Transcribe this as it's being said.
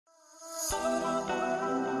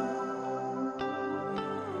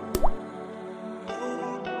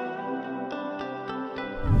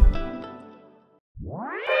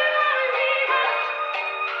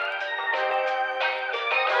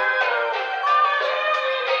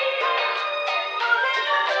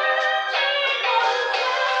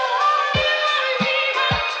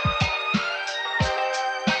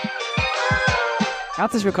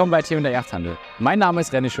Herzlich willkommen bei T&R Yachthandel. Mein Name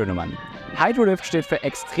ist René Schönemann. Hydrolift steht für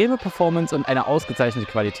extreme Performance und eine ausgezeichnete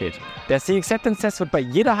Qualität. Der Sea-Acceptance-Test wird bei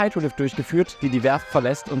jeder Hydrolift durchgeführt, die die Werft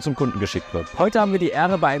verlässt und zum Kunden geschickt wird. Heute haben wir die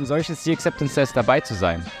Ehre, bei einem solchen Sea-Acceptance-Test dabei zu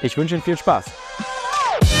sein. Ich wünsche Ihnen viel Spaß.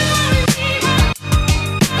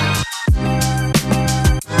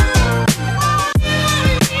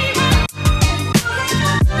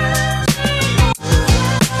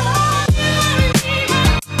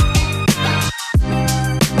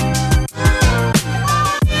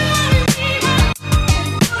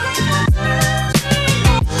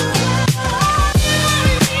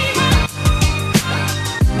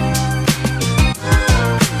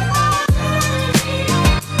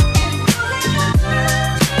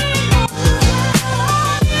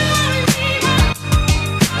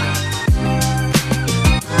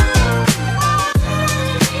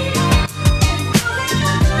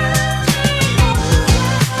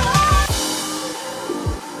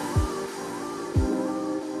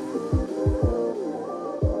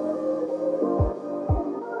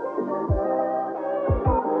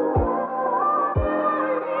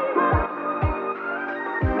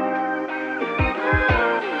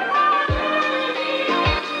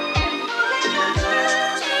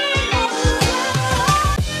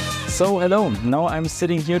 So hello, now I'm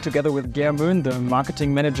sitting here together with Ger Moon, the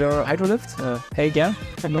marketing manager Hydrolift. Hey Ger.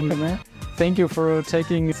 Thank you for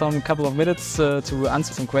taking some couple of minutes to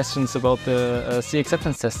answer some questions about the sea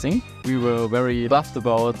acceptance testing. We were very buffed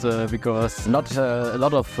about because not a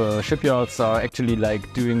lot of shipyards are actually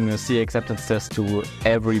like doing a sea acceptance test to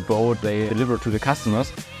every boat they deliver to the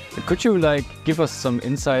customers. Could you give us some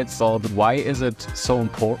insights about why is it so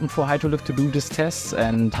important for Hydrolift to do this test,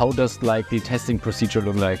 and how does the testing procedure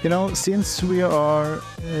look like? You know, since we are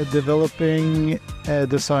developing,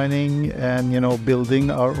 designing and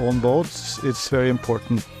building our own boats, it's very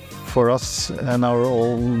important for us and our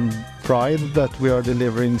own pride that we are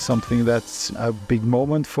delivering something that's a big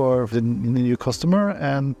moment for the new customer.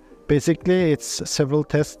 And basically, it's several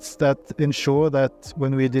tests that ensure that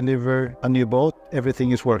when we deliver a new boat,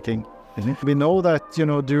 everything is working. We know that,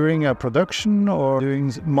 during a production or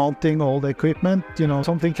during mounting all the equipment,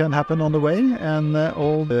 something can happen on the way, and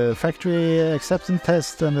all the factory acceptance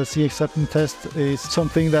test and the sea acceptance test is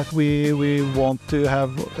something that we want to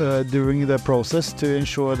have during the process to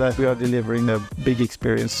ensure that we are delivering a big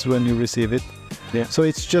experience when you receive it. Yeah. So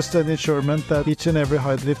it's just an assurance that each and every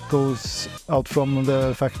hydrolift goes out from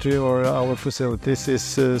the factory or our facilities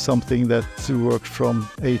is something that works from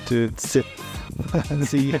A to Z.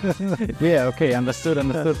 Yeah, okay, understood.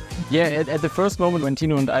 Yeah, at the first moment when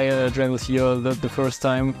Tino and I traveled here the first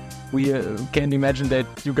time, we can imagine that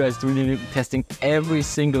you guys really testing every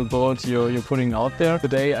single boat you're putting out there.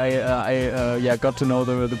 Today I got to know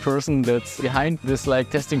the person that's behind this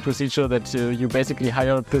testing procedure that you basically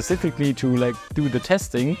hired specifically to do the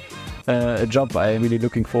testing. A job I'm really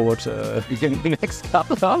looking forward to in the next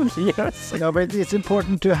couple of years. No, but it's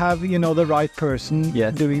important to have the right person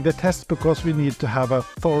doing the test, because we need to have a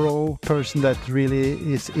thorough person that really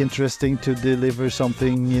is interesting to deliver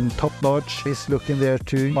something in top notch. He's looking there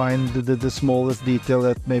to find the smallest detail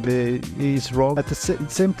that maybe is wrong. At the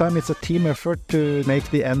same time, it's a team effort to make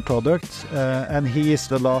the end product, and he is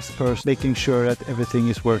the last person making sure that everything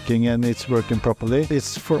is working and it's working properly.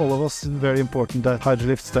 It's for all of us very important that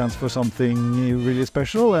Hydrolift stands for something really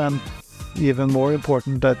special, and even more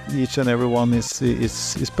important that each and every one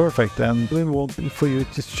is perfect. And we want for you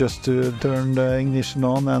just to turn the ignition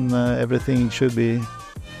on and everything should be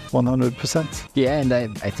 100%. Yeah, and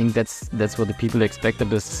I think that's what the people expect at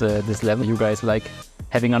this level. You guys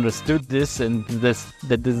having understood this, and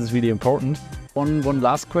that this is really important. One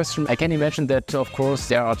last question. I can imagine that, of course,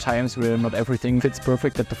 there are times where not everything fits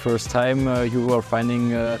perfect at the first time. You are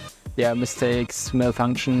finding mistakes,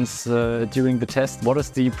 malfunctions during the test. What is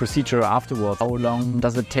the procedure afterwards? How long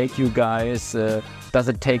does it take you guys? Does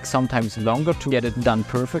it take sometimes longer to get it done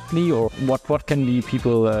perfectly, or what can the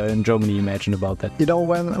people in Germany imagine about that?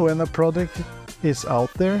 When a product is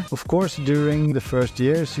out there. Of course, during the first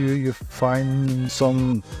years, you find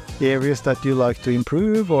some areas that you like to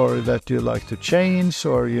improve or that you like to change,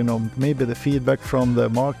 or maybe the feedback from the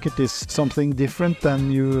market is something different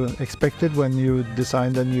than you expected when you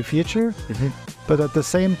designed a new feature. But at the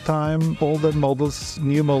same time, all the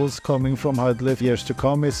new models coming from Hydrolift years to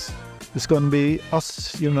come is going to be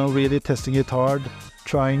us, really testing it hard,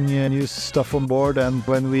 trying new stuff on board, and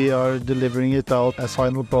when we are delivering it out as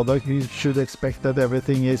final product, you should expect that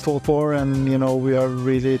everything is full for, and we are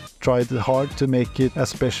really tried hard to make it as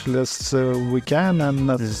special as we can and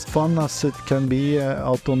as fun as it can be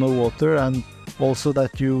out on the water, and also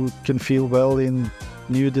that you can feel well in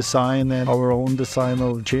new design and our own design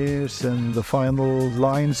of chairs and the final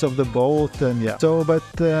lines of the boat, and so but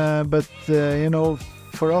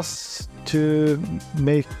for us to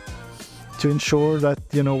ensure that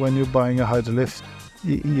when you're buying a hydrolift,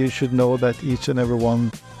 you should know that each and every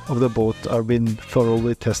one of the boats are been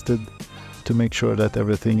thoroughly tested to make sure that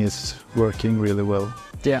everything is working really well.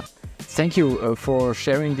 Yeah, thank you for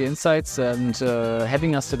sharing the insights and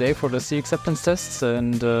having us today for the sea acceptance tests,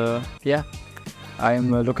 and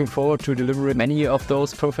I'm looking forward to delivering many of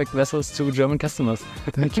those perfect vessels to German customers.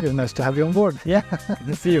 Thank you, nice to have you on board. Yeah,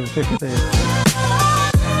 see you.